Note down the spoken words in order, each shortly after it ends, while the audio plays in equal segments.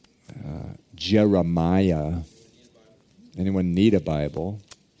Jeremiah. Anyone need a Bible?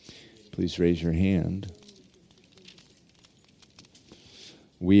 Please raise your hand.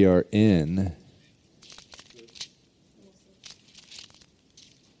 We are in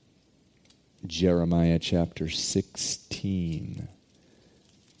Jeremiah chapter 16.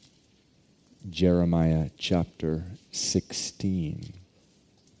 Jeremiah chapter 16.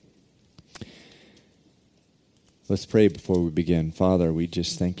 Let's pray before we begin. Father, we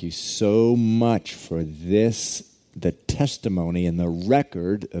just thank you so much for this, the testimony and the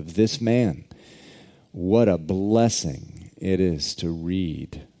record of this man. What a blessing it is to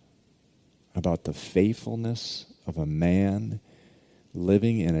read about the faithfulness of a man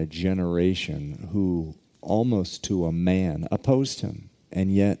living in a generation who almost to a man opposed him,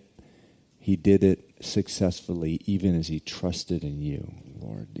 and yet he did it successfully even as he trusted in you,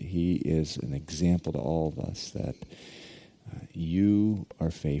 Lord. He is an example to all of us that you are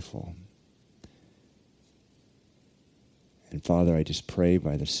faithful. And Father, I just pray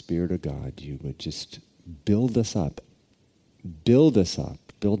by the Spirit of God, you would just build us up, build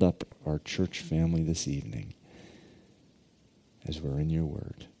up our church family this evening as we're in your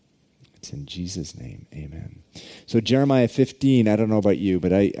word. It's in Jesus' name, amen. So Jeremiah 15, I don't know about you,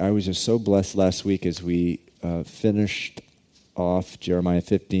 but I was just so blessed last week as we finished off Jeremiah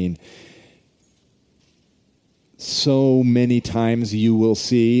 15. So many times you will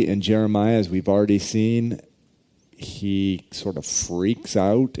see in Jeremiah, as we've already seen, he sort of freaks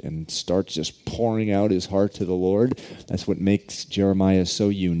out and starts just pouring out his heart to the Lord. That's what makes Jeremiah so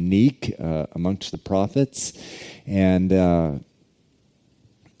unique amongst the prophets. And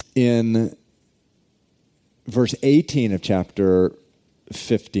in verse 18 of chapter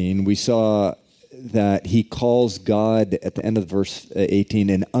 15, we saw that he calls God, at the end of verse 18,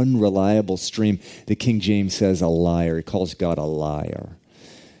 an unreliable stream. The King James says a liar. He calls God a liar.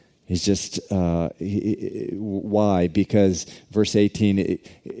 He's just, why? Because verse 18,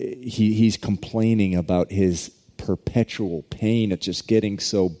 he's complaining about his perpetual pain. It's just getting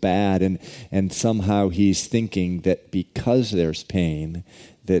so bad. And somehow he's thinking that because there's pain,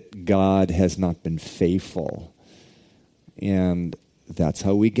 that God has not been faithful. And that's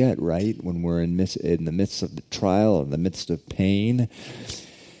how we get, right? When we're in the midst of the trial, in the midst of pain.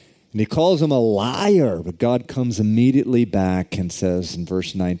 And he calls him a liar, but God comes immediately back and says in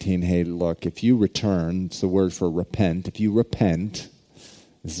verse 19, hey, look, if you return, it's the word for repent. If you repent,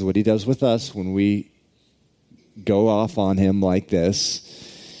 this is what he does with us when we go off on him like this.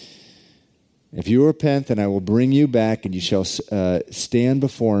 If you repent, then I will bring you back, and you shall stand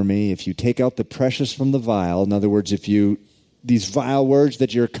before me. If you take out the precious from the vile, in other words, if you, these vile words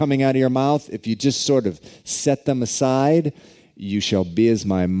that you're coming out of your mouth, if you just sort of set them aside, you shall be as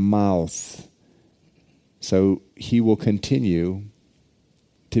my mouth. So he will continue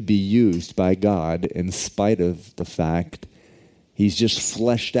to be used by God in spite of the fact he's just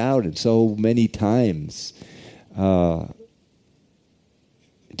fleshed out in so many times.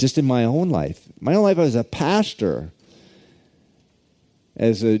 Just in my own life. My own life, I was a pastor.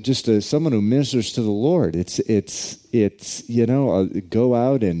 As someone who ministers to the Lord. It's go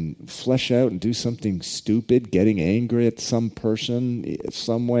out and flesh out and do something stupid, getting angry at some person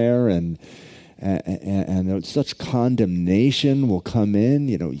somewhere, and such condemnation will come in.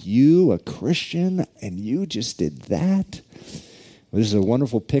 You, a Christian, and you just did that. Well, this is a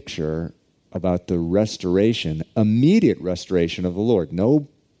wonderful picture about the restoration, immediate restoration of the Lord. No,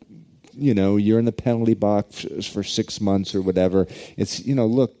 you're in the penalty box for 6 months or whatever. It's,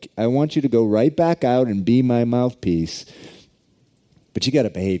 look, I want you to go right back out and be my mouthpiece, but you got to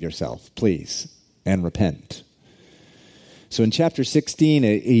behave yourself, please, and repent. So in chapter 16,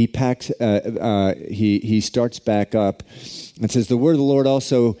 he starts back up and says, the word of the Lord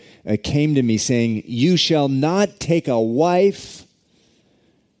also came to me saying, you shall not take a wife,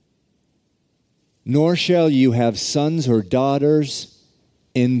 nor shall you have sons or daughters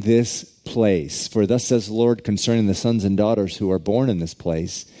in this place. For thus says the Lord concerning the sons and daughters who are born in this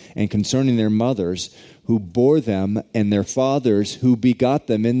place, and concerning their mothers who bore them, and their fathers who begot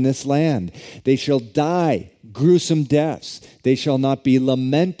them in this land. They shall die gruesome deaths. They shall not be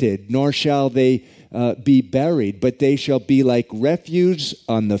lamented, nor shall they be buried, but they shall be like refuse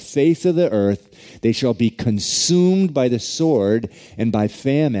on the face of the earth. They shall be consumed by the sword and by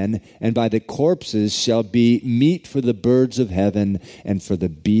famine, and by the corpses shall be meat for the birds of heaven and for the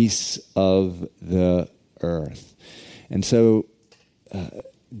beasts of the earth. And so the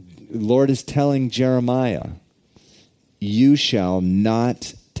Lord is telling Jeremiah, you shall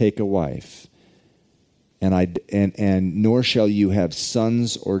not take a wife, and nor shall you have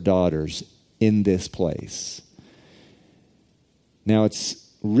sons or daughters in this place. Now, it's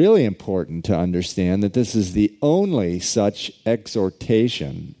really important to understand that this is the only such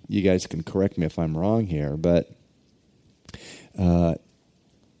exhortation. You guys can correct me if I'm wrong here, but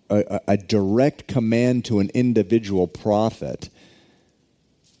a direct command to an individual prophet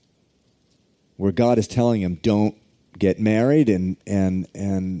where God is telling him, don't get married and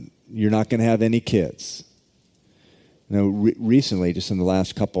you're not going to have any kids. Now, recently, just in the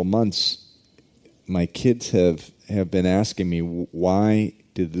last couple months, my kids have been asking me, why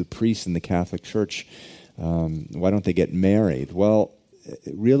did the priests in the Catholic Church, why don't they get married? Well,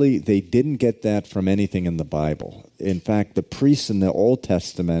 really, they didn't get that from anything in the Bible. In fact, the priests in the Old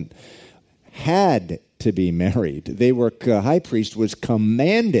Testament had to be married. The high priest was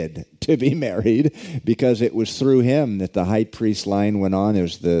commanded to be married because it was through him that the high priest line went on. It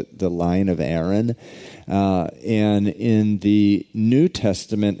was the line of Aaron. And in the New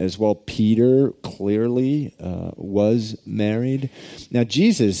Testament as well, Peter clearly was married. Now,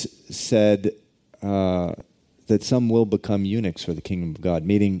 Jesus said that some will become eunuchs for the kingdom of God,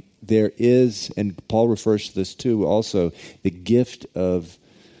 meaning there is, and Paul refers to this too also, the gift of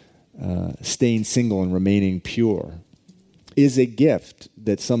staying single and remaining pure is a gift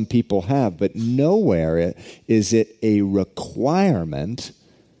that some people have, but nowhere is it a requirement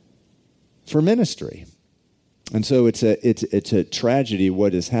for ministry. And so it's a tragedy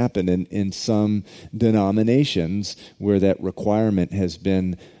what has happened in some denominations where that requirement has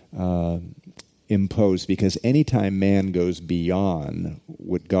been imposed, because anytime man goes beyond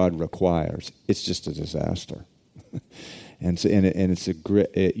what God requires, it's just a disaster. And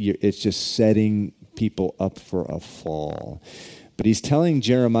it's just setting people up for a fall. But he's telling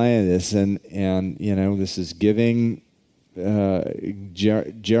Jeremiah this, and this is giving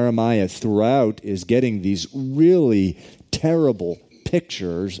Jeremiah throughout is getting these really terrible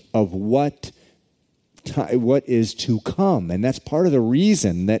pictures of what is to come. And that's part of the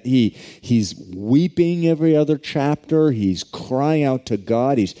reason that he's weeping every other chapter. He's crying out to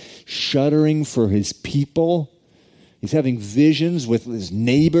God. He's shuddering for his people. He's having visions with his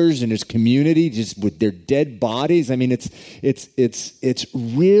neighbors and his community, just with their dead bodies. I mean, it's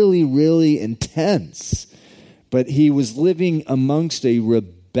really, really intense. But he was living amongst a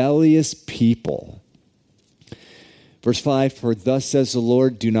rebellious people. Verse 5, for thus says the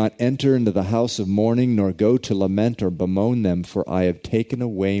Lord, do not enter into the house of mourning, nor go to lament or bemoan them, for I have taken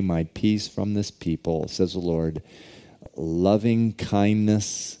away my peace from this people, says the Lord, loving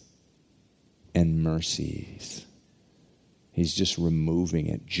kindness and mercies. He's just removing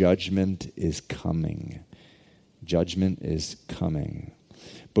it. Judgment is coming. Judgment is coming.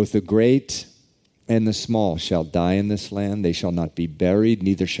 Both the great and the small shall die in this land. They shall not be buried,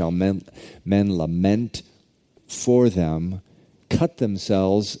 neither shall men lament for them, cut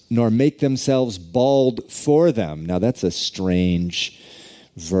themselves, nor make themselves bald for them. Now that's a strange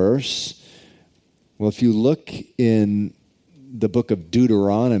verse. Well, if you look in the book of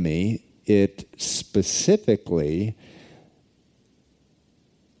Deuteronomy, it specifically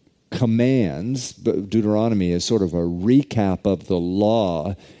commands, but Deuteronomy is sort of a recap of the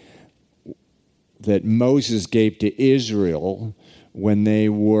law that Moses gave to Israel when they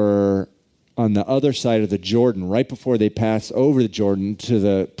were on the other side of the Jordan, right before they passed over the Jordan to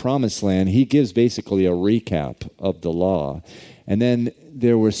the promised land. He gives basically a recap of the law. And then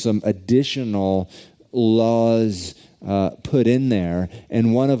there were some additional laws put in there,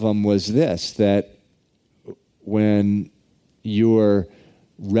 and one of them was this, that when your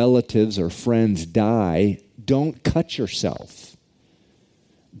relatives or friends die, don't cut yourself.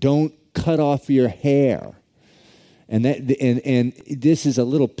 Don't cut off your hair. And this is a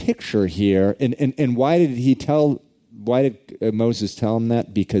little picture here. And why did Moses tell him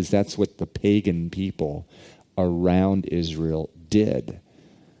that? Because that's what the pagan people around Israel did.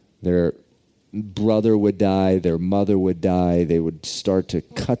 Their brother would die, their mother would die, they would start to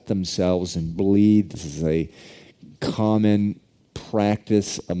cut themselves and bleed. This is a common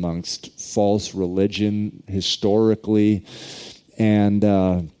practice amongst false religion historically, and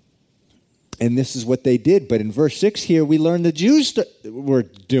this is what they did. But in verse 6 here, we learn the Jews were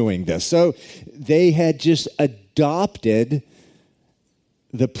doing this. So they had just adopted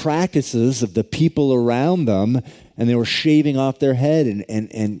the practices of the people around them, and they were shaving off their head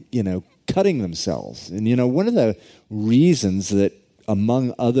and cutting themselves. And one of the reasons that,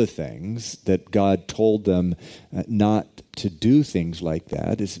 among other things, that God told them not to do things like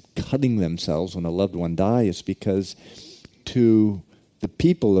that, is cutting themselves when a loved one dies, is because to the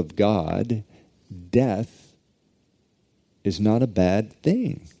people of God, death is not a bad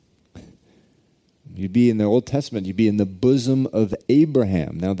thing. You'd be in the Old Testament, you'd be in the bosom of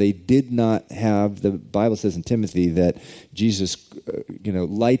Abraham. Now, they did not have, the Bible says in Timothy that Jesus,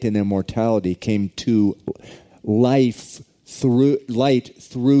 light and immortality came to life through the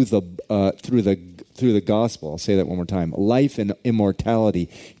gospel. I'll say that one more time. Life and immortality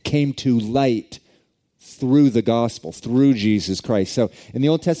came to light through the gospel, through Jesus Christ. So in the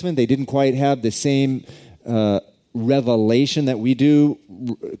Old Testament, they didn't quite have the same revelation that we do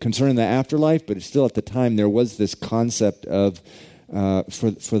concerning the afterlife, but still at the time there was this concept of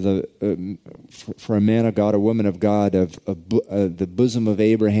for a man of God, a woman of God, of the bosom of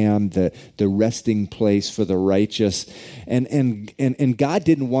Abraham, the resting place for the righteous, and God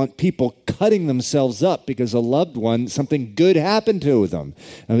didn't want people cutting themselves up because a loved one, something good happened to them.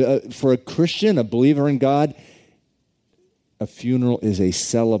 For a Christian, a believer in God, a funeral is a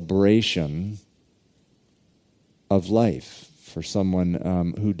celebration of life for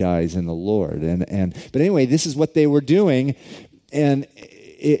someone who dies in the Lord. But anyway, this is what they were doing, and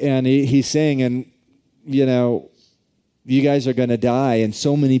he's saying, and you guys are going to die, and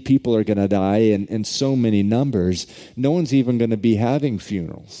so many people are going to die, in so many numbers. No one's even going to be having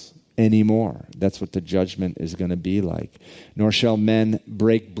funerals anymore. That's what the judgment is going to be like. Nor shall men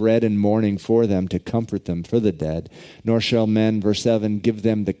break bread in mourning for them to comfort them for the dead. Nor shall men, verse 7, give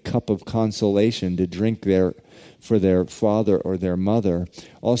them the cup of consolation to drink for their father or their mother.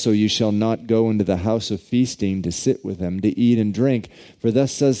 Also, you shall not go into the house of feasting to sit with them, to eat and drink. For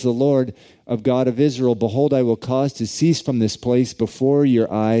thus says the Lord of God of Israel, behold, I will cause to cease from this place before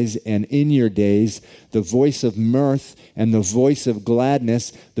your eyes and in your days the voice of mirth and the voice of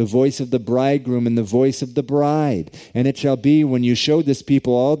gladness, the voice of the bridegroom and the voice of the bride. And it shall be when you show this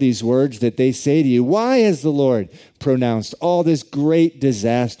people all these words that they say to you, why has the Lord pronounced all this great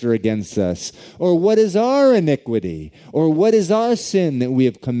disaster against us? Or what is our iniquity? Or what is our sin that we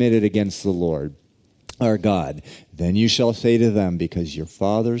have committed against the Lord our God? Then you shall say to them, because your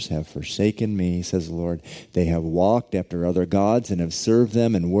fathers have forsaken me, says the Lord, they have walked after other gods and have served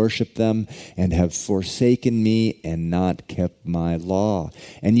them and worshipped them and have forsaken me and not kept my law.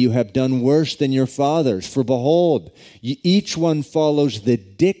 And you have done worse than your fathers, for behold, each one follows the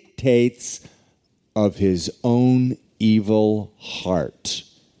dictates of his own evil heart,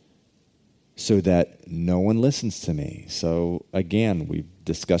 so that no one listens to me. So again, we've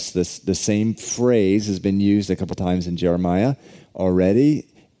discussed this. The same phrase has been used a couple times in Jeremiah already.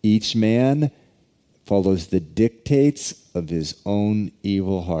 Each man follows the dictates of his own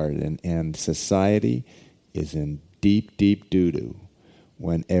evil heart. And society is in deep, deep doo-doo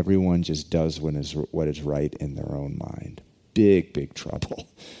when everyone just does what is right in their own mind. Big, big trouble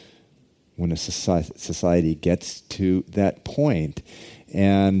when a society gets to that point.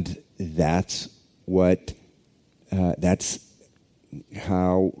 And that's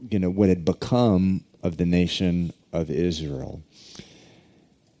how, what had become of the nation of Israel.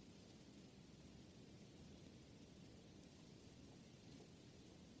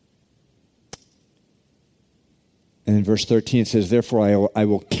 And in verse 13 it says, therefore I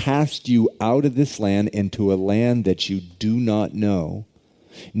will cast you out of this land into a land that you do not know,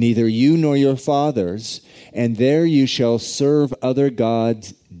 neither you nor your fathers, and there you shall serve other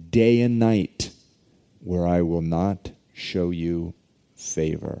gods day and night, where I will not show you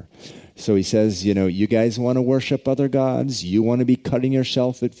favor. So he says, you guys want to worship other gods? You want to be cutting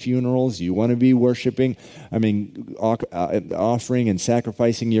yourself at funerals? You want to be worshiping, offering and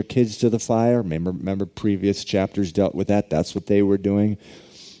sacrificing your kids to the fire? Remember previous chapters dealt with that. That's what they were doing.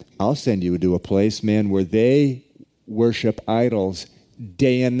 I'll send you to a place, man, where they worship idols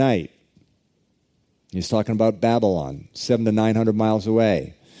day and night. He's talking about Babylon, 700 to 900 miles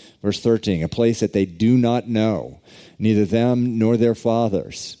away. Verse 13, a place that they do not know, neither them nor their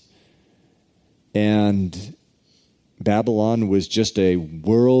fathers. And Babylon was just a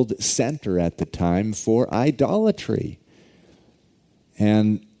world center at the time for idolatry.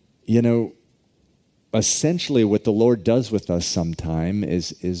 And, essentially what the Lord does with us sometime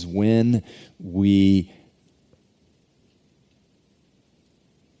is when we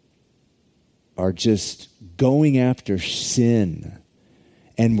are just going after sin,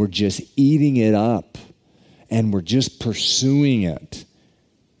 and we're just eating it up, and we're just pursuing it.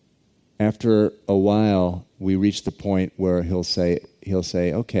 After a while, we reach the point where he'll say,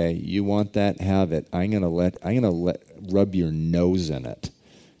 okay, you want that, have it. I'm gonna let rub your nose in it,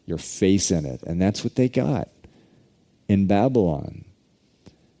 your face in it. And that's what they got in Babylon.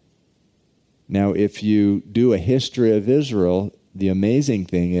 Now, if you do a history of Israel, the amazing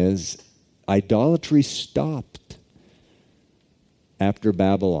thing is idolatry stopped after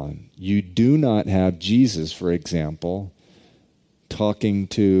Babylon. You do not have Jesus, for example, talking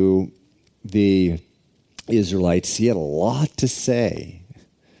to the Israelites, he had a lot to say.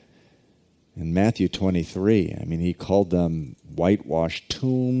 In Matthew 23, I mean, he called them whitewashed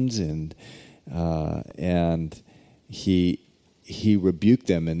tombs, and he rebuked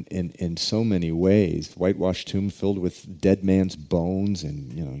them in so many ways. Whitewashed tomb filled with dead man's bones,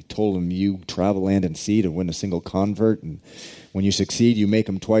 and he told them, you travel land and sea to win a single convert, and when you succeed, you make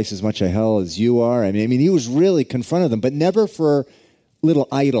them twice as much a hell as you are. I mean, he was really confronting them, but never for little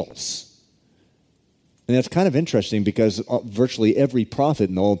idols. And that's kind of interesting because virtually every prophet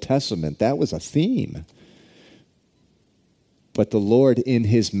in the Old Testament, that was a theme. But the Lord, in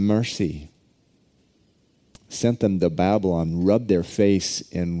his mercy, sent them to Babylon, rubbed their face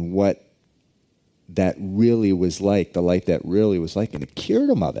in what that really was like, the life that really was like, and it cured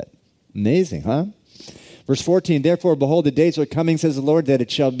them of it. Amazing, huh? Verse 14, therefore, behold, the days are coming, says the Lord, that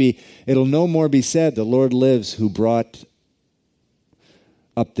it'll no more be said, the Lord lives, who brought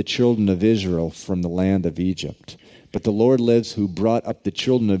up the children of Israel from the land of Egypt. But the Lord lives, who brought up the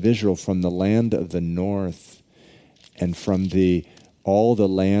children of Israel from the land of the north, and from all the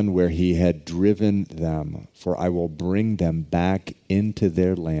land where he had driven them. For I will bring them back into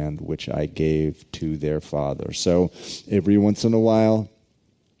their land, which I gave to their father. So every once in a while,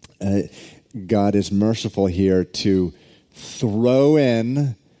 God is merciful here to throw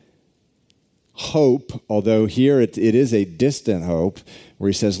in hope, although here it is a distant hope, where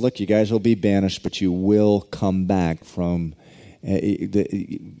he says, look, you guys will be banished, but you will come back from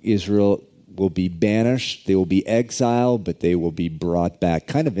Israel. Will be banished, they will be exiled, but they will be brought back.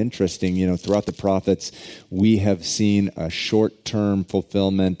 Kind of interesting, throughout the prophets, we have seen a short-term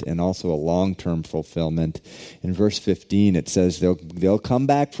fulfillment and also a long-term fulfillment. In verse 15, it says they'll come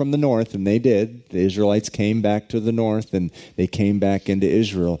back from the north, and they did. The Israelites came back to the north, and they came back into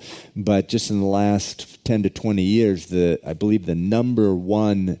Israel. But just in the last 10 to 20 years, I believe the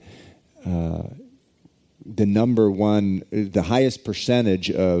highest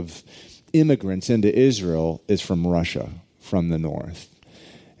percentage of immigrants into Israel is from Russia, from the north.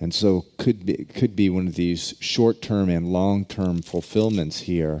 And so could be one of these short-term and long-term fulfillments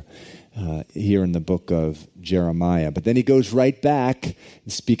here in the book of Jeremiah. But then he goes right back,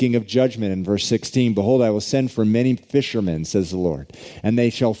 speaking of judgment in verse 16, behold, I will send for many fishermen, says the Lord, and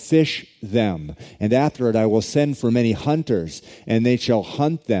they shall fish them. And after it I will send for many hunters, and they shall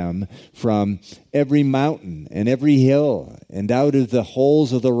hunt them from every mountain and every hill, and out of the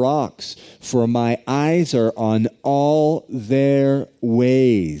holes of the rocks. For my eyes are on all their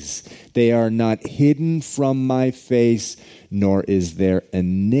ways. They are not hidden from my face, nor is their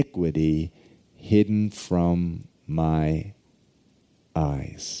iniquity hidden from my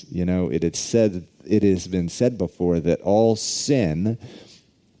eyes. It has been said before that all sin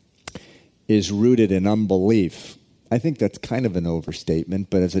is rooted in unbelief. I think that's kind of an overstatement,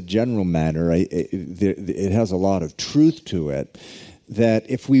 but as a general matter, it has a lot of truth to it, that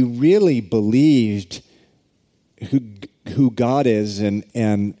if we really believed who God is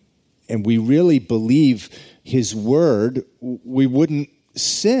and we really believe his word, we wouldn't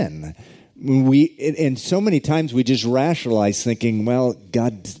sin. And so many times we just rationalize thinking, well,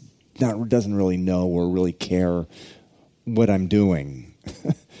 God doesn't really know or really care what I'm doing.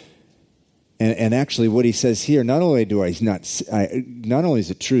 And actually, what he says here, not only is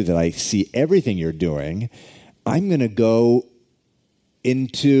it true that I see everything you're doing, I'm going to go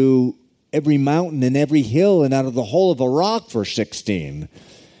into every mountain and every hill and out of the hole of a rock, verse 16,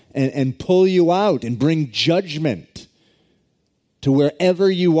 and pull you out and bring judgment to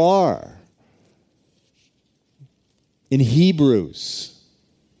wherever you are. In Hebrews,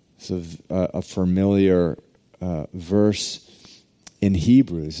 it's a familiar verse in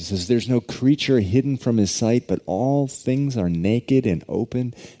Hebrews. It says, there's no creature hidden from his sight, but all things are naked and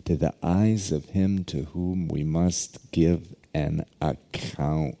open to the eyes of him to whom we must give an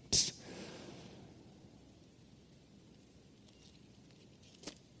account.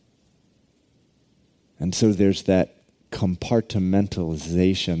 And so there's that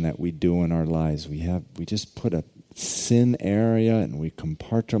compartmentalization that we do in our lives. We just put a sin area and we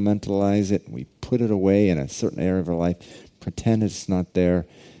compartmentalize it and we put it away in a certain area of our life, pretend it's not there,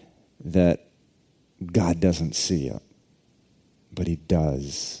 that God doesn't see it. But he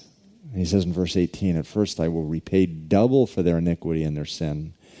does. And he says in verse 18, at first I will repay double for their iniquity and their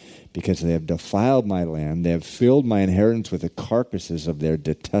sin, because they have defiled my land. They have filled my inheritance with the carcasses of their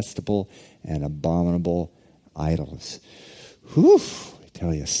detestable and abominable idols. Whew, I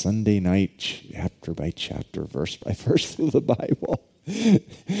tell you, Sunday night, chapter by chapter, verse by verse through the Bible.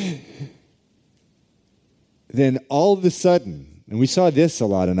 Then all of a sudden, and we saw this a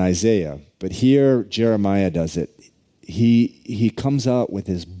lot in Isaiah, but here Jeremiah does it. He comes out with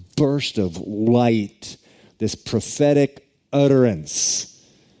this burst of light, this prophetic utterance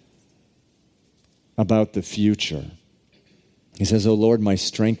about the future. He says, "O Lord, my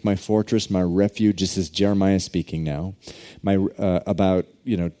strength, my fortress, my refuge." This is Jeremiah speaking now, about,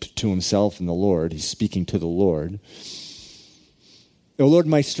 to himself and the Lord. He's speaking to the Lord. "O Lord,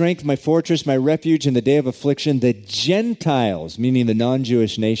 my strength, my fortress, my refuge in the day of affliction, the Gentiles," meaning the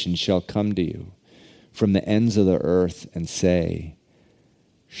non-Jewish nations, "shall come to you from the ends of the earth and say,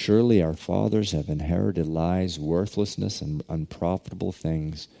 surely our fathers have inherited lies, worthlessness, and unprofitable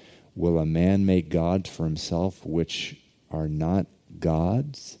things. Will a man make gods for himself which are not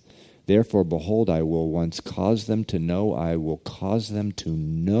gods? Therefore, behold, I will once cause them to know, I will cause them to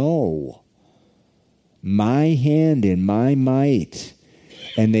know my hand and my might,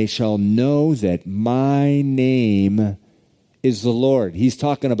 and they shall know that my name is the Lord." He's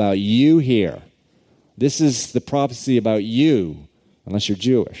talking about you here. This is the prophecy about you, unless you're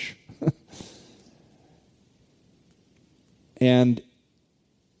Jewish. And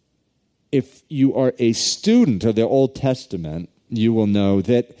if you are a student of the Old Testament, you will know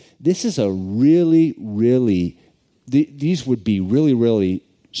that this is a really, really, these would be really, really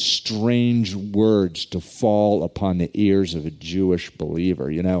strange words to fall upon the ears of a Jewish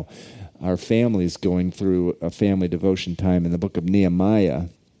believer. Our family is going through a family devotion time in the book of Nehemiah.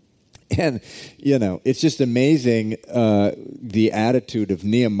 And, it's just amazing the attitude of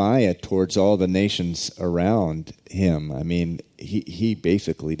Nehemiah towards all the nations around him. I mean, he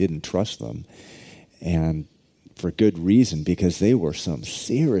basically didn't trust them. And for good reason, because they were some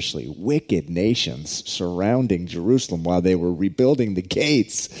seriously wicked nations surrounding Jerusalem while they were rebuilding the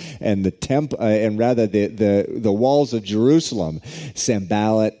gates and the temple, the walls of Jerusalem.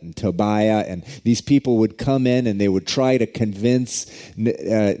 Sanballat and Tobiah, and these people would come in and they would try to convince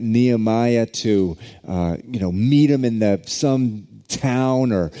Nehemiah to, meet him in some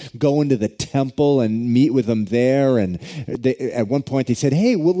town or go into the temple and meet with them there. And at one point they said,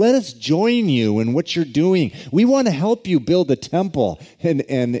 "Hey, well, let us join you in what you're doing. We want to help you build the temple."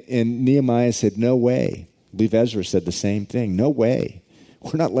 And Nehemiah said, "No way." I believe Ezra said the same thing. "No way.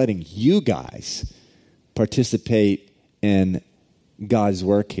 We're not letting you guys participate in God's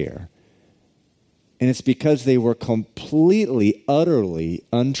work here." And it's because they were completely, utterly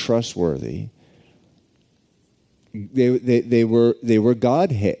untrustworthy. They were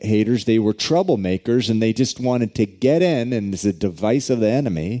God haters. They were troublemakers, and they just wanted to get in, and it's a device of the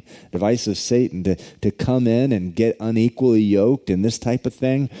enemy, device of Satan, to come in and get unequally yoked and this type of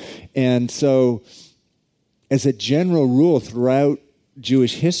thing. And so, as a general rule throughout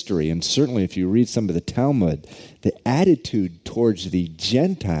Jewish history, and certainly if you read some of the Talmud, the attitude towards the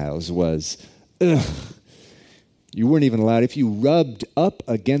Gentiles was, ugh. You weren't even allowed. If you rubbed up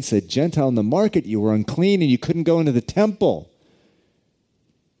against a Gentile in the market, you were unclean and you couldn't go into the temple.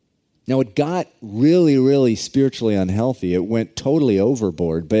 Now, it got really, really spiritually unhealthy. It went totally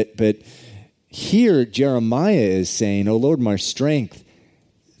overboard. But here, Jeremiah is saying, "O Lord, my strength,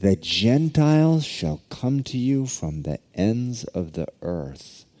 the Gentiles shall come to you from the ends of the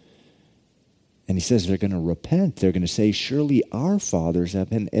earth." And he says they're going to repent. They're going to say, surely our fathers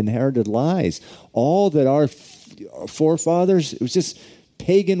have inherited lies. All that our forefathers, it was just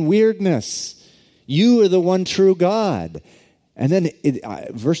pagan weirdness. You are the one true God. And then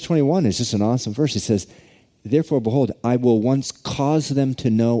verse 21 is just an awesome verse. It says, "Therefore, behold, I will once cause them to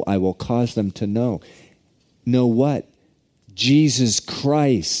know, I will cause them to know." Know what? Jesus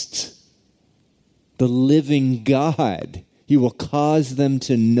Christ, the living God. He will cause them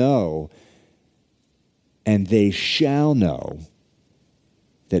to know, and they shall know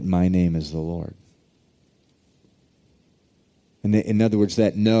that my name is the Lord. And in other words,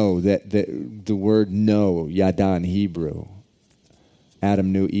 that know, that the word know, yada in Hebrew,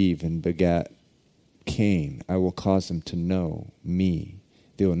 Adam knew Eve and begat Cain. I will cause them to know me.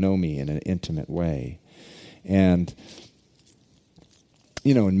 They will know me in an intimate way. And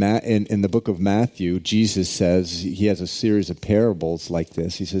in the book of Matthew, Jesus says, he has a series of parables like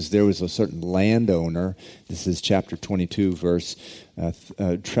this. He says there was a certain landowner. This is chapter 22,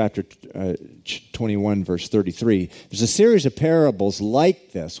 chapter 21, verse 33. There's a series of parables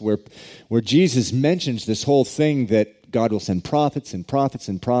like this where Jesus mentions this whole thing that God will send prophets and prophets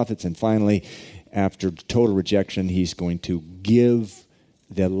and prophets, and finally, after total rejection, he's going to give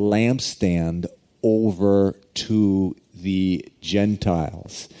the lampstand over to the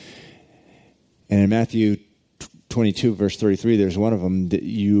Gentiles. And in Matthew 22, verse 33, there's one of them that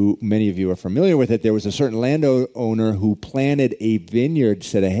many of you are familiar with it. There was a certain landowner who planted a vineyard,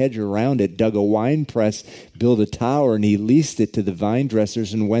 set a hedge around it, dug a wine press, built a tower, and he leased it to the vine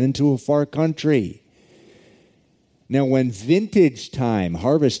dressers and went into a far country. Now, when vintage time,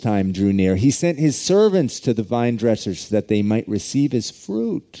 harvest time drew near, he sent his servants to the vine dressers that they might receive his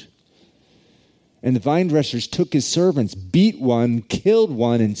fruit. And the vine dressers took his servants, beat one, killed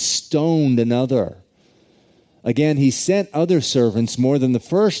one, and stoned another. Again, he sent other servants more than the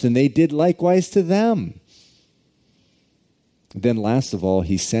first, and they did likewise to them. Then last of all,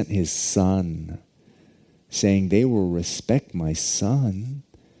 he sent his son, saying, they will respect my son.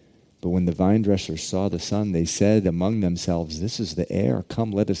 But when the vine dressers saw the son, they said among themselves, this is the heir.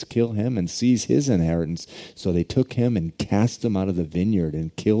 Come, let us kill him and seize his inheritance. So they took him and cast him out of the vineyard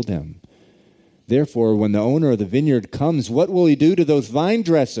and killed him. Therefore, when the owner of the vineyard comes, what will he do to those vine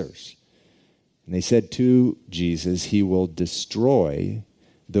dressers? And they said to Jesus, he will destroy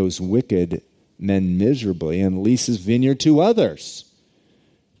those wicked men miserably and lease his vineyard to others.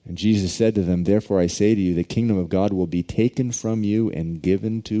 And Jesus said to them, therefore I say to you, the kingdom of God will be taken from you and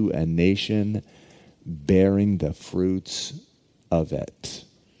given to a nation bearing the fruits of it.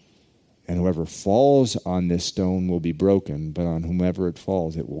 And whoever falls on this stone will be broken, but on whomever it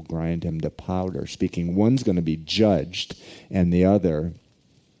falls, it will grind him to powder. Speaking, one's going to be judged, and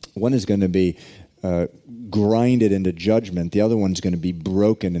one is going to be grinded into judgment. The other one's going to be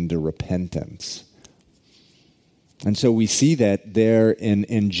broken into repentance. And so we see that there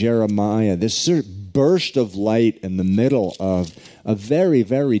in Jeremiah, this sort of burst of light in the middle of a very,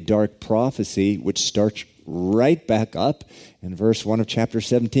 very dark prophecy, which starts right back up in verse 1 of chapter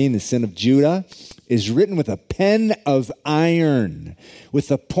 17. The sin of Judah is written with a pen of iron. With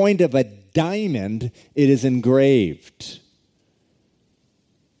the point of a diamond, it is engraved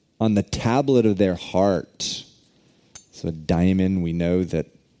on the tablet of their heart. So a diamond, we know that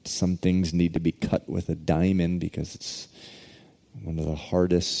some things need to be cut with a diamond because it's one of the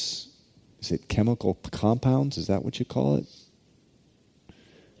hardest, is it chemical compounds? Is that what you call it?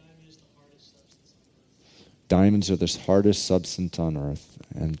 Diamonds are the hardest substance on earth.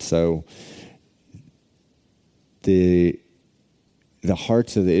 And so the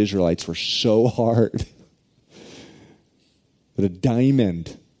hearts of the Israelites were so hard that a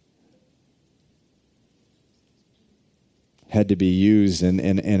diamond had to be used, and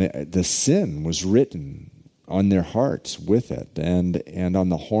the sin was written on their hearts with it, and on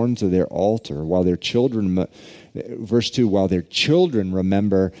the horns of their altar, while their children, verse 2, while their children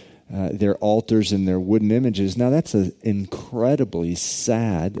remember their altars and their wooden images. Now that's an incredibly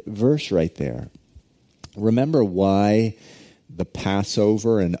sad verse right there. Remember why the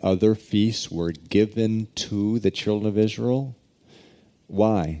Passover and other feasts were given to the children of Israel?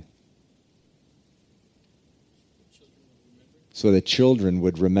 Why? So the children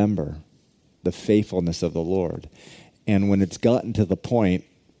would remember the faithfulness of the Lord. And when it's gotten to the point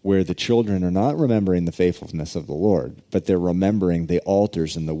where the children are not remembering the faithfulness of the Lord, but they're remembering the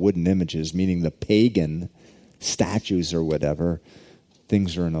altars and the wooden images, meaning the pagan statues or whatever,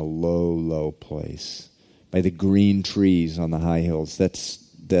 things are in a low, low place. By the green trees on the high hills, that's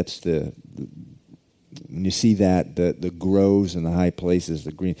the when you see that, the groves and the high places,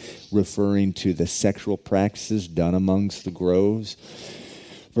 the green, referring to the sexual practices done amongst the groves.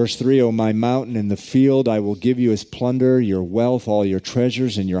 Verse 3, O my mountain in the field, I will give you as plunder, your wealth, all your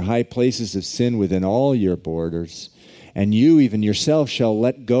treasures, and your high places of sin within all your borders. And you, even yourself, shall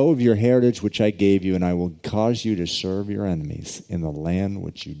let go of your heritage which I gave you, and I will cause you to serve your enemies in the land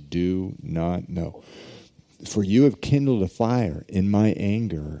which you do not know. For you have kindled a fire in my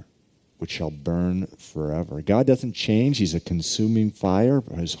anger, which shall burn forever. God doesn't change. He's a consuming fire.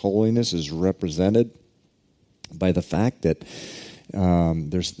 His holiness is represented by the fact that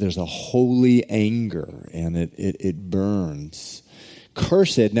there's a holy anger, and it burns.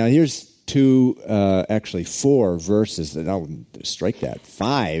 Cursed. Now here's four verses that I'll strike that.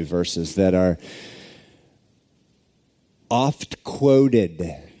 5 verses that are oft quoted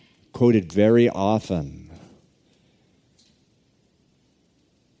very often.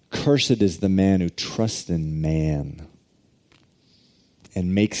 Cursed is the man who trusts in man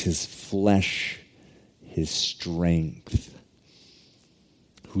and makes his flesh his strength,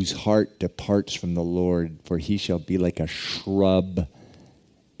 whose heart departs from the Lord, for he shall be like a shrub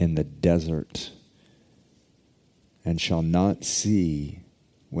in the desert, and shall not see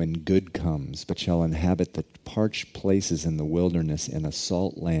when good comes, but shall inhabit the parched places in the wilderness in a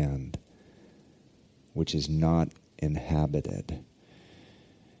salt land which is not inhabited.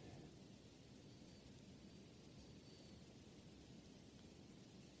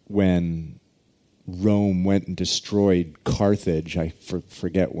 When Rome went and destroyed Carthage, I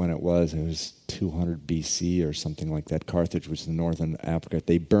forget when it was 200 BC or something like that. Carthage was in northern Africa.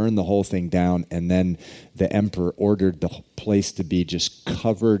 They burned the whole thing down, and then the emperor ordered the place to be just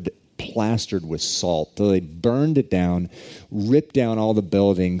covered plastered with salt. So they burned it down, ripped down all the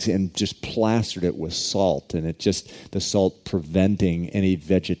buildings, and just plastered it with salt. And the salt preventing any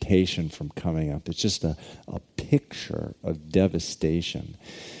vegetation from coming up. It's just a picture of devastation.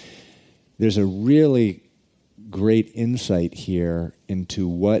 There's a really great insight here into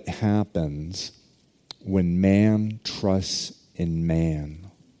what happens when man trusts in man.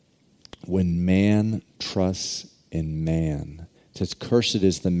 When man trusts in man. It says, cursed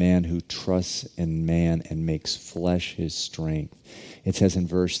is the man who trusts in man and makes flesh his strength. It says in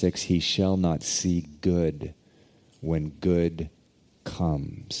verse 6, he shall not see good when good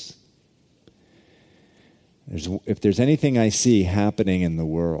comes. If there's anything I see happening in the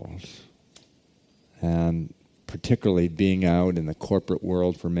world, and particularly being out in the corporate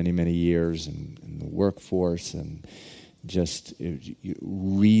world for many, many years and in the workforce and just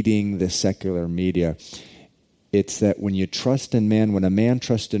reading the secular media, it's that when you trust in man, when a man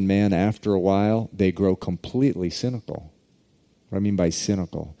trusts in man, after a while, they grow completely cynical. What I mean by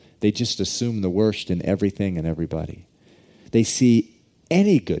cynical, they just assume the worst in everything and everybody. They see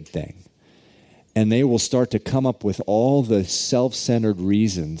any good thing, and they will start to come up with all the self-centered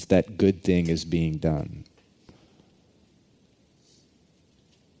reasons that good thing is being done.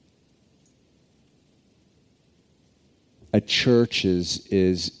 A church is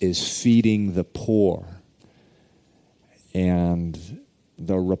feeding the poor, and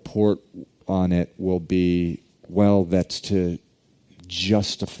the report on it will be, well, that's to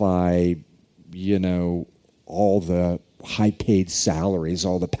justify, all the high-paid salaries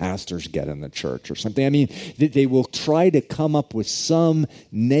all the pastors get in the church or something. I mean, they will try to come up with some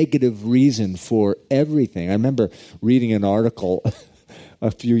negative reason for everything. I remember reading an article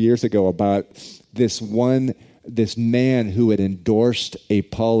a few years ago about this man who had endorsed a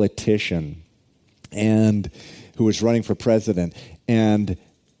politician and who was running for president, and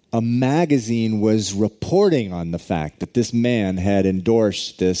a magazine was reporting on the fact that this man had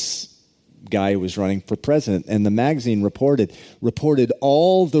endorsed this guy who was running for president, and the magazine reported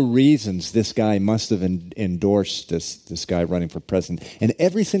all the reasons this guy must have endorsed this guy running for president, and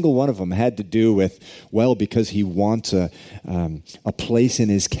every single one of them had to do with, well, because he wants a place in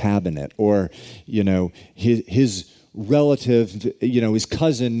his cabinet, or his relative, his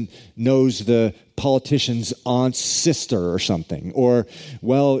cousin knows the politician's aunt's sister or something, or,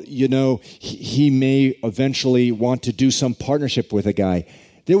 well, he may eventually want to do some partnership with a guy.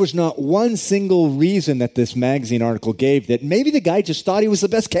 There was not one single reason that this magazine article gave that maybe the guy just thought he was the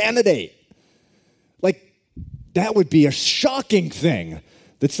best candidate. Like, that would be a shocking thing,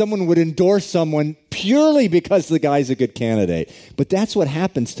 that someone would endorse someone purely because the guy's a good candidate. But that's what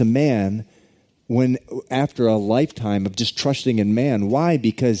happens to man when, after a lifetime of just trusting in man. Why?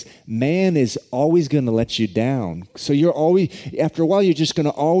 Because man is always going to let you down. So after a while, you're just going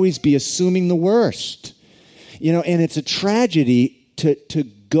to always be assuming the worst. And it's a tragedy to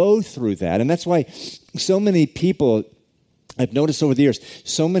go through that. And that's why so many people, I've noticed over the years,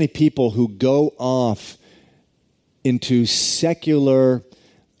 so many people who go off into secular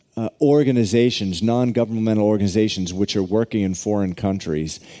organizations, non-governmental organizations, which are working in foreign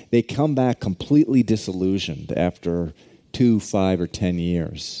countries, they come back completely disillusioned after 2, 5, or 10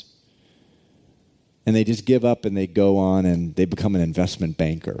 years. And they just give up and they go on and they become an investment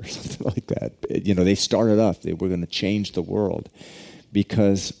banker or something like that. They started off, they were going to change the world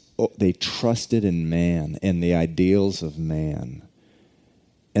because they trusted in man and the ideals of man.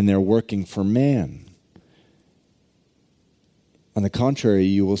 And they're working for man. On the contrary,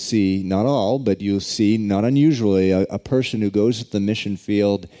 you will see, not all, but you'll see, not unusually, a person who goes to the mission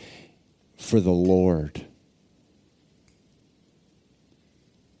field for the Lord.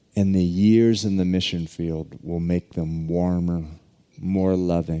 And the years in the mission field will make them warmer, more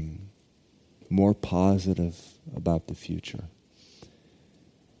loving, more positive about the future.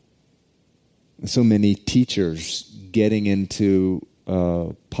 So many teachers getting into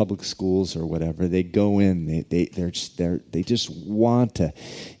public schools or whatever, they go in, they just want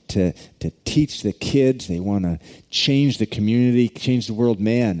to teach the kids, they want to change the community, change the world.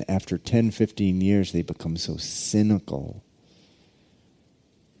 Man, after 10, 15 years, they become so cynical.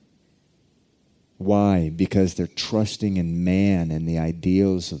 Why? Because they're trusting in man and the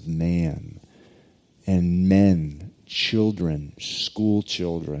ideals of man. And men, children, school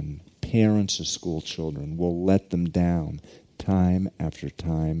children, parents of school children will let them down time after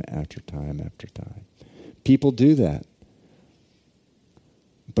time after time after time. People do that.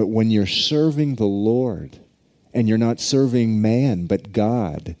 But when you're serving the Lord and you're not serving man but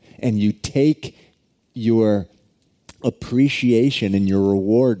God, and you take your appreciation and your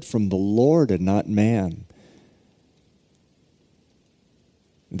reward from the Lord and not man,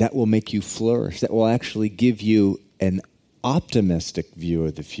 that will make you flourish, that will actually give you an optimistic view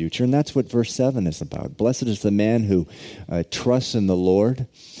of the future. And that's what verse 7 is about. Blessed is the man who trusts in the Lord,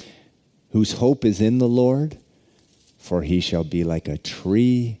 whose hope is in the Lord, for he shall be like a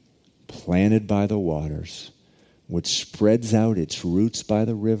tree planted by the waters, which spreads out its roots by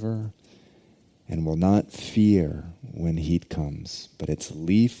the river, and will not fear when heat comes, but its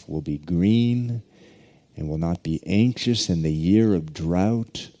leaf will be green, and will not be anxious in the year of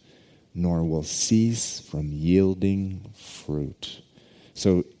drought, nor will cease from yielding fruit.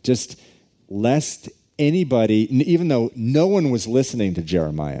 So just lest anybody, even though no one was listening to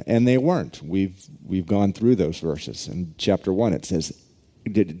Jeremiah, and they weren't. We've gone through those verses. In chapter 1, it says,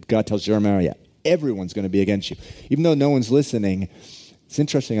 God tells Jeremiah, everyone's going to be against you. Even though no one's listening, it's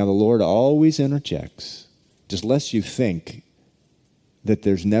interesting how the Lord always interjects, just lest you think that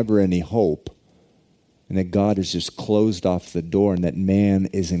there's never any hope and that God has just closed off the door and that man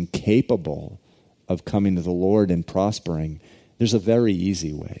is incapable of coming to the Lord and prospering. There's a very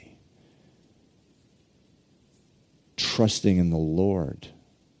easy way. Trusting in the Lord,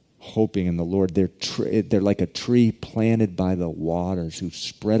 hoping in the Lord. They're like a tree planted by the waters who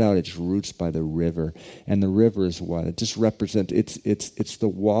spread out its roots by the river. And the river is what? It just represents, it's the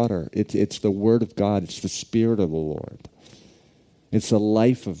water. It's the word of God. It's the Spirit of the Lord. It's the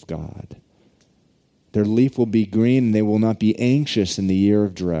life of God. Their leaf will be green, and they will not be anxious in the year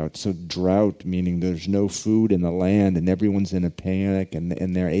of drought. So drought, meaning there's no food in the land, and everyone's in a panic,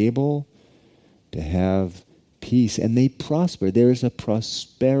 and they're able to have peace, and they prosper. There is a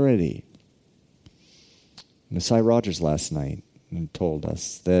prosperity. Cy Rogers last night told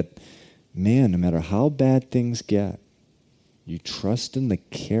us that, man, no matter how bad things get, you trust in the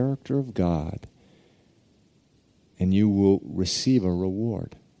character of God, and you will receive a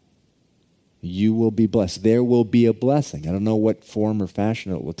reward. You will be blessed. There will be a blessing. I don't know what form or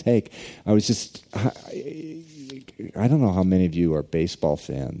fashion it will take. I don't know how many of you are baseball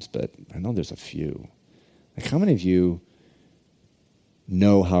fans, but I know there's a few. Like, how many of you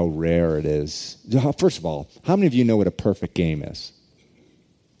know how rare it is? First of all, how many of you know what a perfect game is?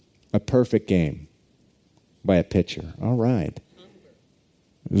 A perfect game by a pitcher. All right.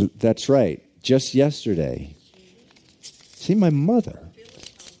 That's right. Just yesterday. See, my mother.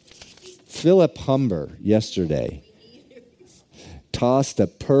 Philip Humber yesterday tossed a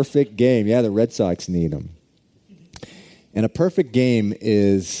perfect game. Yeah, the Red Sox need him. And a perfect game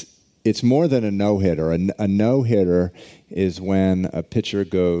it's more than a no-hitter. A no-hitter is when a pitcher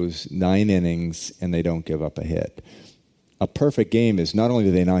goes 9 innings and they don't give up a hit. A perfect game is not only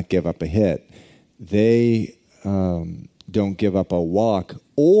do they not give up a hit, they don't give up a walk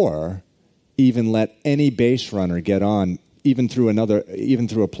or even let any base runner get on even through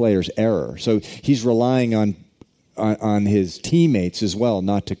a player's error. So he's relying on his teammates as well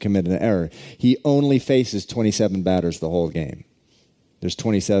not to commit an error. He only faces 27 batters the whole game. There's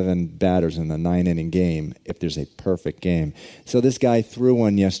 27 batters in the 9-inning game if there's a perfect game. So this guy threw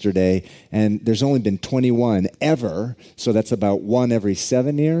one yesterday, and there's only been 21 ever, so that's about one every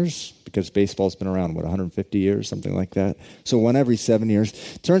 7 years, because baseball's been around, 150 years, something like that. So one every 7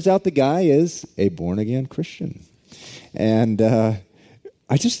 years. Turns out the guy is a born-again Christian. And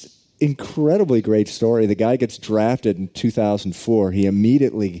incredibly great story. The guy gets drafted in 2004. He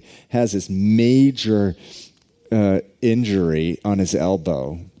immediately has this major injury on his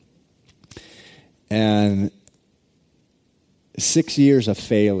elbow. And 6 years of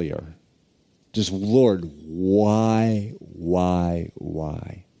failure. Just, Lord, why?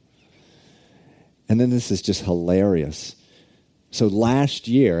 And then this is just hilarious. So last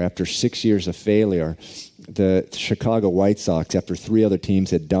year, after 6 years of failure, the Chicago White Sox, after 3 other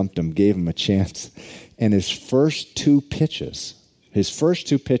teams had dumped him, gave him a chance. And his first two pitches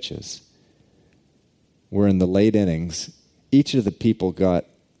were in the late innings. Each of the people got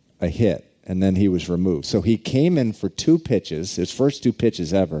a hit, and then he was removed. So he came in for 2 pitches, his first 2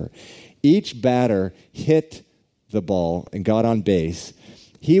 pitches ever. Each batter hit the ball and got on base.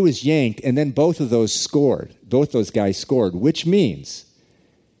 He was yanked, and then both of those scored. Both those guys scored, which means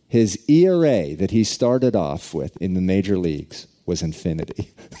his ERA that he started off with in the major leagues was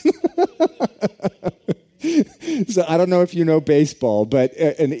infinity. So I don't know if you know baseball, but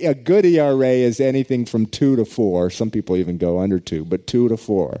a good ERA is anything from 2 to 4. Some people even go under 2, but 2 to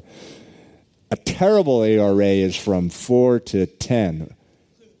 4. A terrible ERA is from 4 to 10.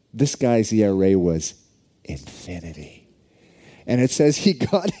 This guy's ERA was infinity. And it says he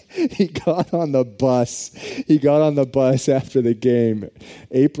got on the bus. He got on the bus after the game,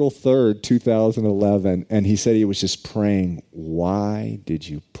 April 3rd, 2011, and he said he was just praying, "Why did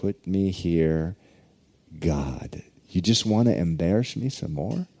you put me here, God? You just want to embarrass me some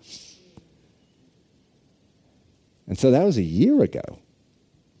more? And so that was a year ago.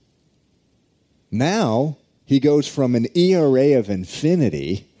 Now, he goes from an ERA of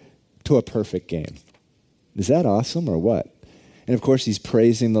infinity to a perfect game. Is that awesome or what? And of course, he's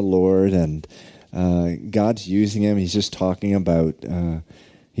praising the Lord, and God's using him. He's just talking about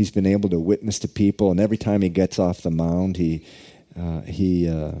he's been able to witness to people, and every time he gets off the mound, he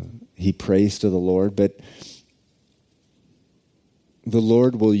prays to the Lord. But the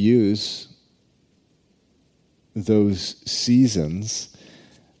Lord will use those seasons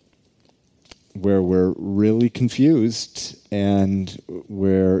where we're really confused and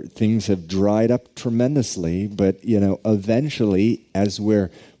where things have dried up tremendously, but eventually, as we're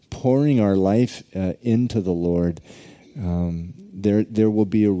pouring our life into the Lord, there will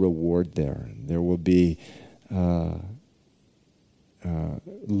be a reward there. There will be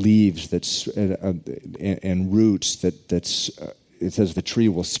leaves and roots that's. It says the tree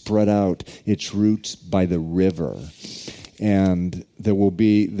will spread out its roots by the river. And there will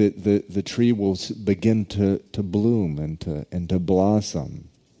be the tree will begin to bloom and to blossom.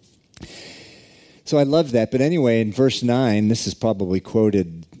 So I love that. But anyway, in verse 9, this is probably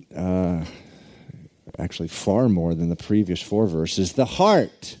quoted actually far more than the previous 4 verses. The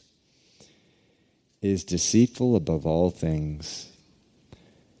heart is deceitful above all things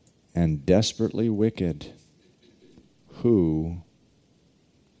and desperately wicked. Who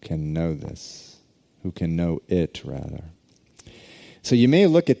can know this? Who can know it, rather? So you may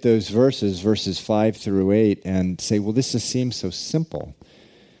look at those verses 5 through 8, and say, well, this just seems so simple.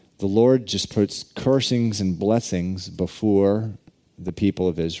 The Lord just puts cursings and blessings before the people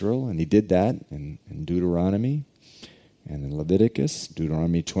of Israel, and he did that in Deuteronomy and in Leviticus.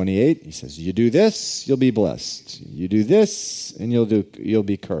 Deuteronomy 28, he says, you do this, you'll be blessed. You do this, and you'll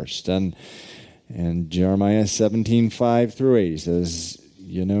be cursed. And Jeremiah 17:5 through 8, he says,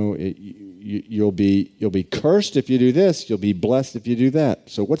 you'll be cursed if you do this. You'll be blessed if you do that.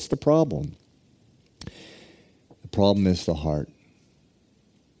 So what's the problem? The problem is the heart.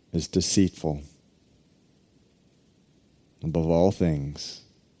 It's deceitful above all things,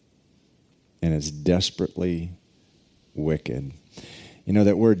 and it's desperately wicked.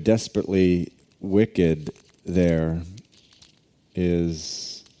 That word desperately wicked there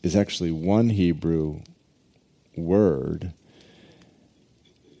is actually one Hebrew word.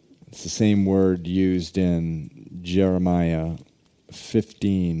 It's the same word used in Jeremiah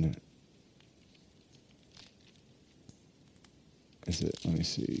 15. Let me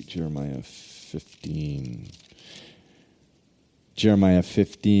see, Jeremiah 15. Jeremiah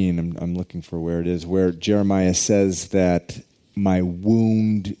 15, I'm looking for where it is, where Jeremiah says that my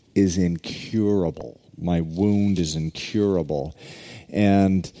wound is incurable. My wound is incurable.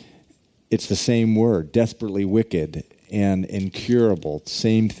 And it's the same word, desperately wicked and incurable,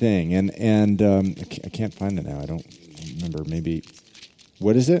 same thing. And I can't find it now. I don't remember. Maybe,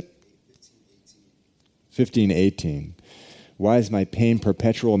 what is it? 15:18. Why is my pain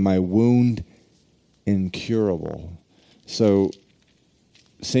perpetual and my wound incurable? So,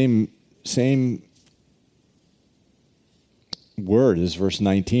 same word as verse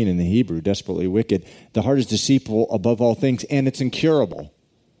 19 in the Hebrew, desperately wicked. The heart is deceitful above all things, and it's incurable.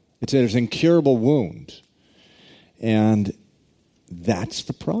 There's an incurable wound. And that's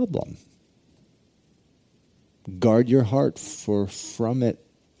the problem. Guard your heart, for from it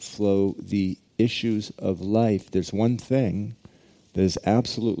flow the issues of life. There's one thing that is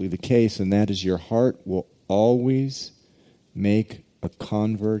absolutely the case, and that is your heart will always make a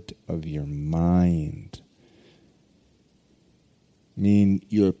convert of your mind. I mean,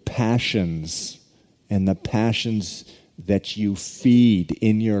 your passions and the passions that you feed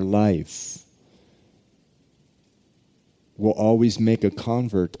in your life will always make a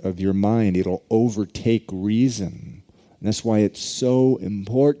convert of your mind. It'll overtake reason. And that's why it's so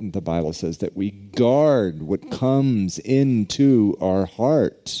important, the Bible says, that we guard what comes into our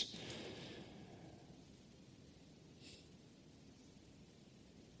heart.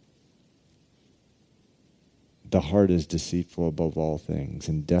 The heart is deceitful above all things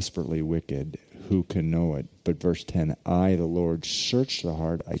and desperately wicked. Who can know it? But verse 10, I, the Lord, search the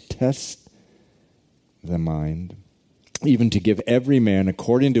heart. I test the mind, even to give every man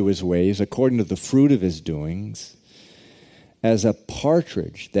according to his ways, according to the fruit of his doings. As a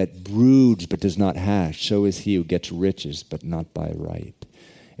partridge that broods but does not hatch, so is he who gets riches but not by right.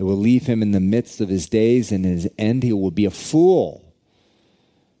 It will leave him in the midst of his days, and in his end he will be a fool.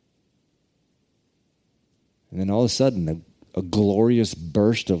 And then all of a sudden, a glorious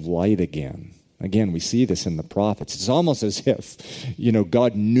burst of light again. Again, we see this in the prophets. It's almost as if,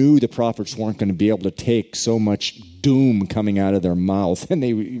 God knew the prophets weren't going to be able to take so much doom coming out of their mouth, and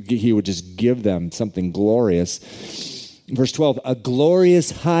he would just give them something glorious. Verse 12, a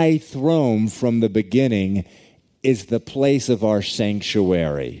glorious high throne from the beginning is the place of our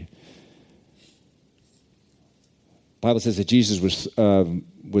sanctuary. The Bible says that Jesus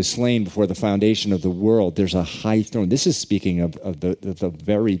was slain before the foundation of the world. There's a high throne. This is speaking of the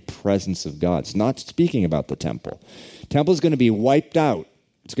very presence of God. It's not speaking about the temple. Temple is going to be wiped out.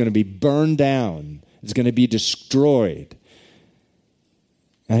 It's going to be burned down. It's going to be destroyed.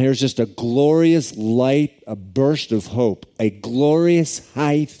 And here's just a glorious light, a burst of hope, a glorious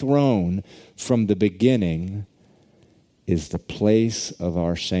high throne from the beginning is the place of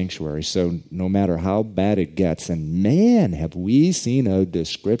our sanctuary. So no matter how bad it gets, and man, have we seen a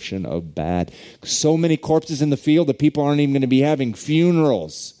description of bad. So many corpses in the field that people aren't even going to be having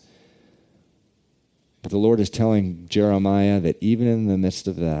funerals. But the Lord is telling Jeremiah that even in the midst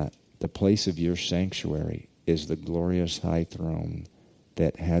of that, the place of your sanctuary is the glorious high throne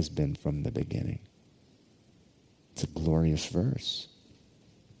that has been from the beginning. It's a glorious verse.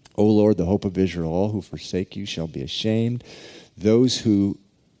 O Lord, the hope of Israel, all who forsake you shall be ashamed. Those who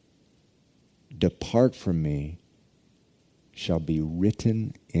depart from me shall be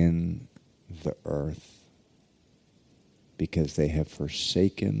written in the earth, because they have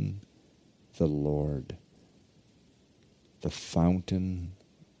forsaken the Lord, the fountain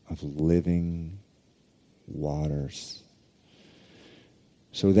of living waters.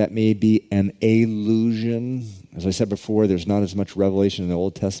 So that may be an allusion. As I said before, there's not as much revelation in the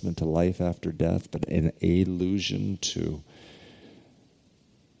Old Testament to life after death, but an allusion to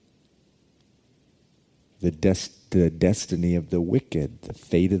the destiny of the wicked, the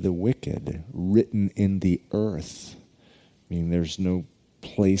fate of the wicked, written in the earth. I mean, there's no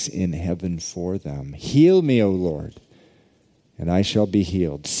place in heaven for them. Heal me, O Lord, and I shall be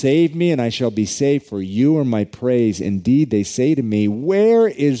healed. Save me, and I shall be saved, for you are my praise. Indeed, they say to me, where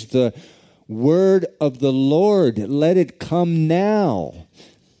is the word of the Lord? Let it come now.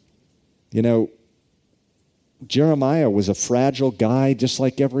 Jeremiah was a fragile guy just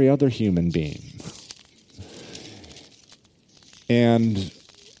like every other human being. And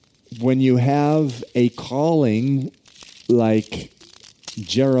when you have a calling like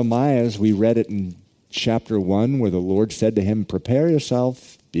Jeremiah's, we read it in chapter 1, where the Lord said to him, prepare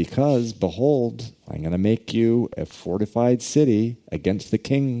yourself, because, behold, I'm going to make you a fortified city against the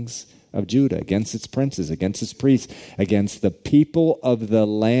kings of Judah, against its princes, against its priests, against the people of the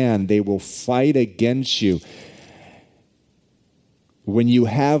land. They will fight against you. When you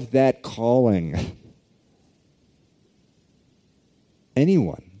have that calling,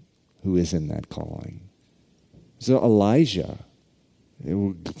 anyone who is in that calling. So Elijah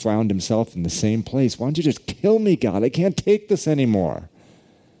found himself in the same place. Why don't you just kill me, God? I can't take this anymore.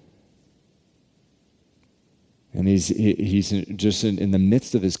 And he's just in the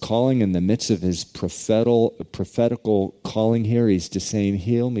midst of his calling, in the midst of his prophetical calling here, he's just saying,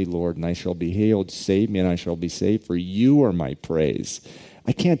 heal me, Lord, and I shall be healed. Save me, and I shall be saved, for you are my praise.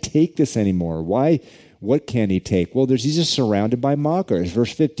 I can't take this anymore. Why? What can he take? Well, he's just surrounded by mockers.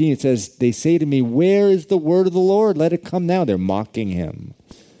 Verse 15, it says, they say to me, where is the word of the Lord? Let it come now. They're mocking him.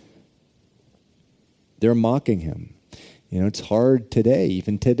 They're mocking him. It's hard today,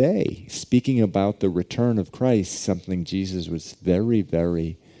 even today, speaking about the return of Christ, something Jesus was very,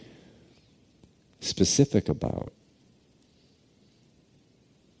 very specific about.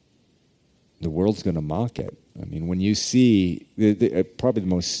 The world's going to mock it. I mean, when you see, probably the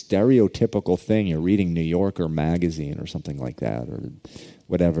most stereotypical thing, you're reading New Yorker magazine or something like that, or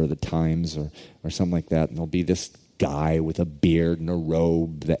whatever, the Times or something like that, and there'll be this guy with a beard and a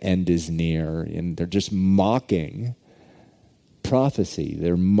robe, the end is near, and they're just mocking prophecy.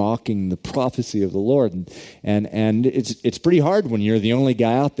 They're mocking the prophecy of the Lord. And it's pretty hard when you're the only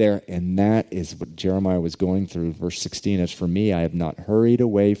guy out there, and that is what Jeremiah was going through. Verse 16, as for me, I have not hurried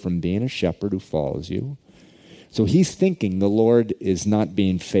away from being a shepherd who follows you. So he's thinking the Lord is not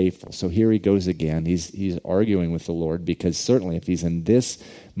being faithful. So here he goes again. He's arguing with the Lord, because certainly if he's in this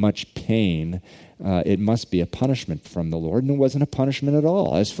much pain, it must be a punishment from the Lord, and it wasn't a punishment at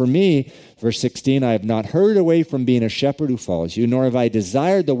all. As for me, verse 16, I have not hurried away from being a shepherd who follows you, nor have I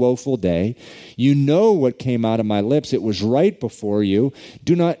desired the woeful day. You know what came out of my lips. It was right before you.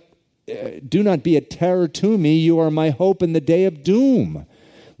 Do not be a terror to me. You are my hope in the day of doom.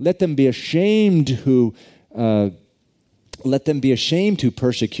 Let them be ashamed who Let them be ashamed who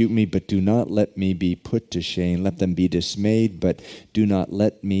persecute me, but do not let me be put to shame. Let them be dismayed, but do not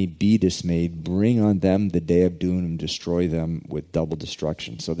let me be dismayed. Bring on them the day of doom and destroy them with double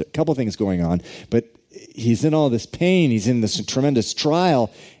destruction. So there are a couple things going on, but he's in all this pain. He's in this tremendous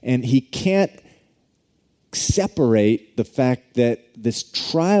trial, and he can't separate the fact that this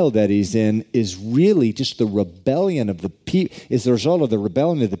trial that he's in is really just the rebellion of the people, is the result of the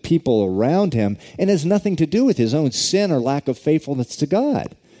rebellion of the people around him, and has nothing to do with his own sin or lack of faithfulness to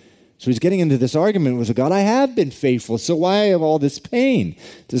God. So he's getting into this argument with God. I have been faithful, so why have all this pain?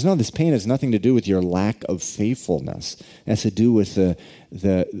 He says, no, this pain has nothing to do with your lack of faithfulness. It has to do with the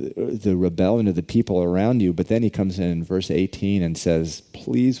rebellion of the people around you. But then he comes in verse 18 and says,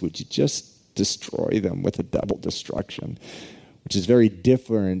 please, would you just destroy them with a double destruction, which is very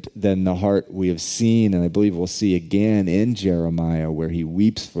different than the heart we have seen, and I believe we'll see again in Jeremiah, where he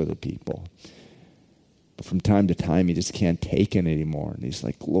weeps for the people. But from time to time, he just can't take it anymore. And he's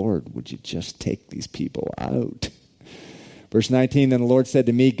like, Lord, would you just take these people out? Verse 19, then the Lord said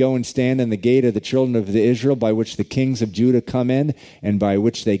to me, go and stand in the gate of the children of Israel, by which the kings of Judah come in, and by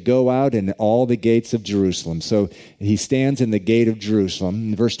which they go out, in all the gates of Jerusalem. So he stands in the gate of Jerusalem.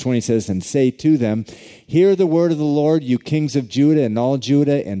 And verse 20 says, and say to them, hear the word of the Lord, you kings of Judah, and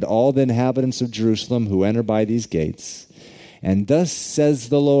all the inhabitants of Jerusalem who enter by these gates. And thus says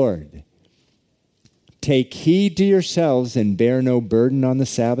the Lord, take heed to yourselves, and bear no burden on the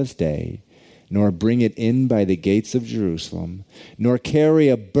Sabbath day, nor bring it in by the gates of Jerusalem, nor carry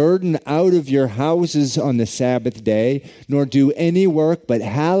a burden out of your houses on the Sabbath day, nor do any work, but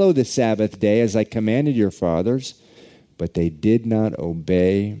hallow the Sabbath day as I commanded your fathers. But they did not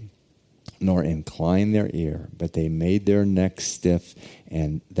obey, nor incline their ear, but they made their necks stiff,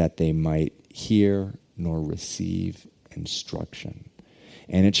 and that they might hear nor receive instruction.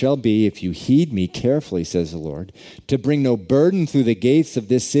 And it shall be, if you heed me carefully, says the Lord, to bring no burden through the gates of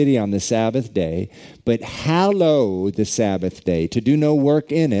this city on the Sabbath day, but hallow the Sabbath day, to do no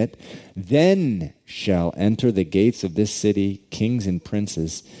work in it, then shall enter the gates of this city kings and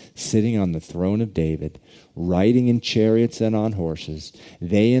princes sitting on the throne of David, riding in chariots and on horses,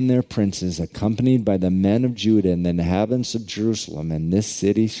 they and their princes, accompanied by the men of Judah and the inhabitants of Jerusalem, and this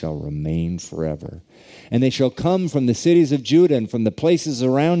city shall remain forever. And they shall come from the cities of Judah and from the places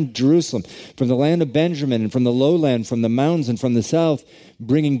around Jerusalem, from the land of Benjamin and from the lowland, from the mountains and from the south,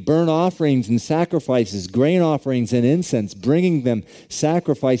 bringing burnt offerings and sacrifices, grain offerings and incense, bringing them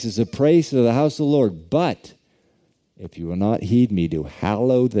sacrifices of praise to the house of the Lord. But if you will not heed me to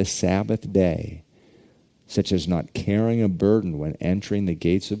hallow the Sabbath day, such as not carrying a burden when entering the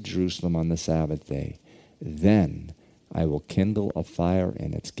gates of Jerusalem on the Sabbath day, then I will kindle a fire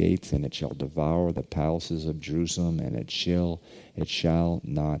in its gates, and it shall devour the palaces of Jerusalem, and it shall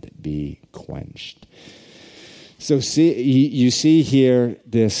not be quenched. So you see here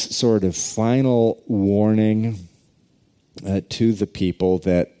this sort of final warning to the people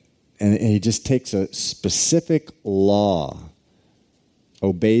that, and he just takes a specific law,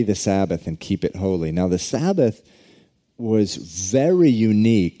 obey the Sabbath and keep it holy. Now the Sabbath was very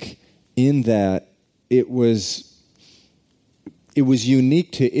unique in that it was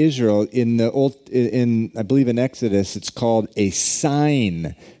unique to Israel. I believe in Exodus, it's called a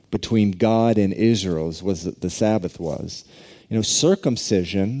sign between God and Israel, was the Sabbath was.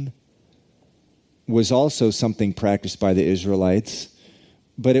 Circumcision was also something practiced by the Israelites,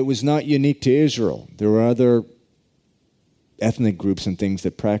 but it was not unique to Israel. There were other ethnic groups and things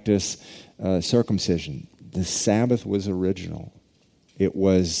that practice circumcision. The Sabbath was original. It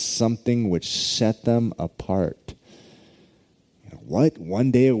was something which set them apart. What?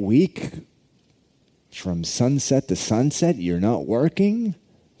 One day a week? From sunset to sunset, you're not working?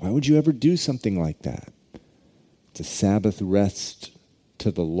 Why would you ever do something like that? It's a Sabbath rest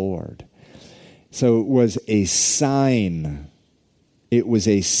to the Lord. So it was a sign. It was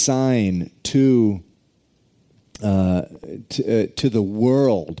a sign to the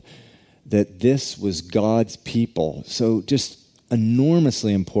world that this was God's people. So just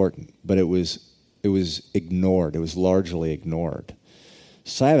enormously important, but it was ignored. It was largely ignored.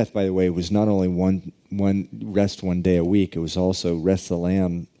 Sabbath, by the way, was not only one rest one day a week, it was also rest the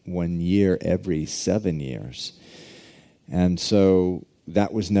land 1 year every 7 years. And so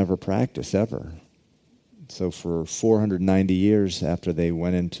that was never practiced ever. So for 490 years after they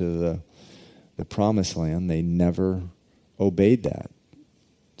went into the promised land, they never obeyed that.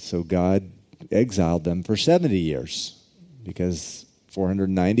 So God exiled them for 70 years because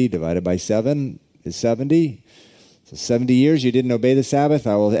 490 divided by 7 is 70. So 70 years you didn't obey the Sabbath,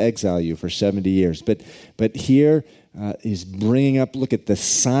 I will exile you for 70 years. But here he's bringing up, look at the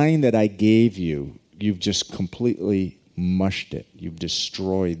sign that I gave you. You've just completely mushed it. You've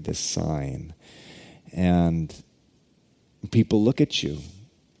destroyed the sign. And people look at you,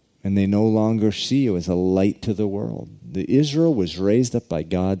 and they no longer see you as a light to the world. Israel was raised up by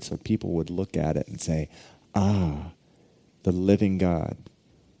God so people would look at it and say, the living God.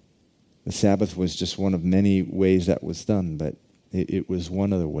 The Sabbath was just one of many ways that was done, but it was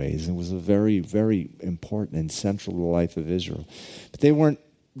one of the ways. It was a very, very important and central to the life of Israel. But they weren't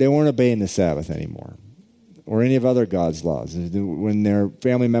obeying the Sabbath anymore, or any of other God's laws. When their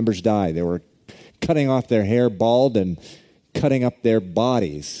family members died, they were cutting off their hair bald and cutting up their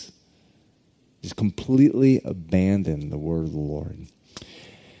bodies. Just completely abandoned the word of the Lord.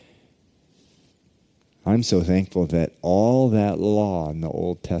 I'm so thankful that all that law in the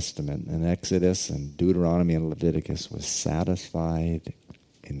Old Testament, in Exodus and Deuteronomy and Leviticus, was satisfied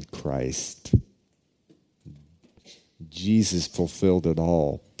in Christ. Jesus fulfilled it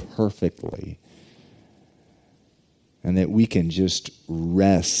all perfectly. And that we can just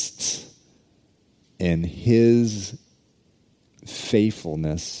rest in his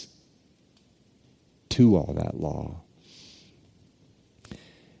faithfulness to all that law.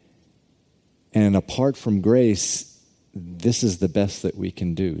 And apart from grace, this is the best that we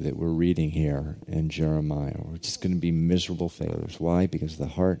can do that we're reading here in Jeremiah. We're just going to be miserable failures. Why? Because the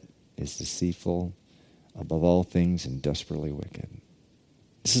heart is deceitful above all things and desperately wicked.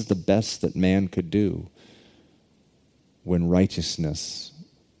 This is the best that man could do when righteousness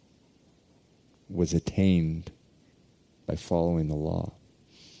was attained by following the law.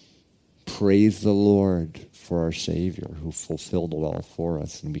 Praise the Lord for our Savior who fulfilled it all for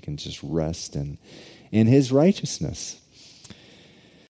us, and we can just rest in his righteousness.